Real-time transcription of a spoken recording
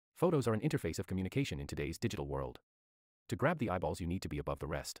Photos are an interface of communication in today's digital world. To grab the eyeballs, you need to be above the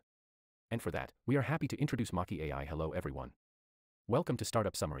rest. And for that, we are happy to introduce Mocky AI. Hello everyone. Welcome to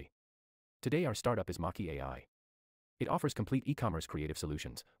Startup Summary. Today our startup is Mocky AI. It offers complete e-commerce creative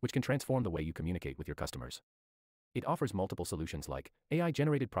solutions, which can transform the way you communicate with your customers. It offers multiple solutions like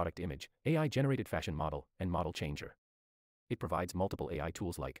AI-generated product image, AI-generated fashion model, and model changer. It provides multiple AI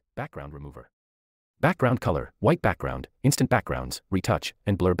tools like background remover, background color, white background, instant backgrounds, retouch,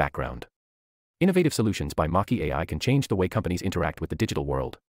 and blur background. Innovative solutions by Mocky AI can change the way companies interact with the digital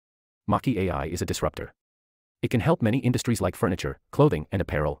world. Mocky AI is a disruptor. It can help many industries like furniture, clothing and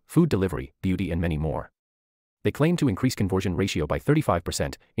apparel, food delivery, beauty and many more. They claim to increase conversion ratio by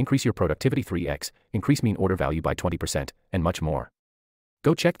 35%, increase your productivity 3x, increase mean order value by 20%, and much more.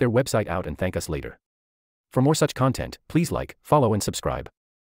 Go check their website out and thank us later. For more such content, please like, follow and subscribe.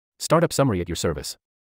 Startup Summary at your service.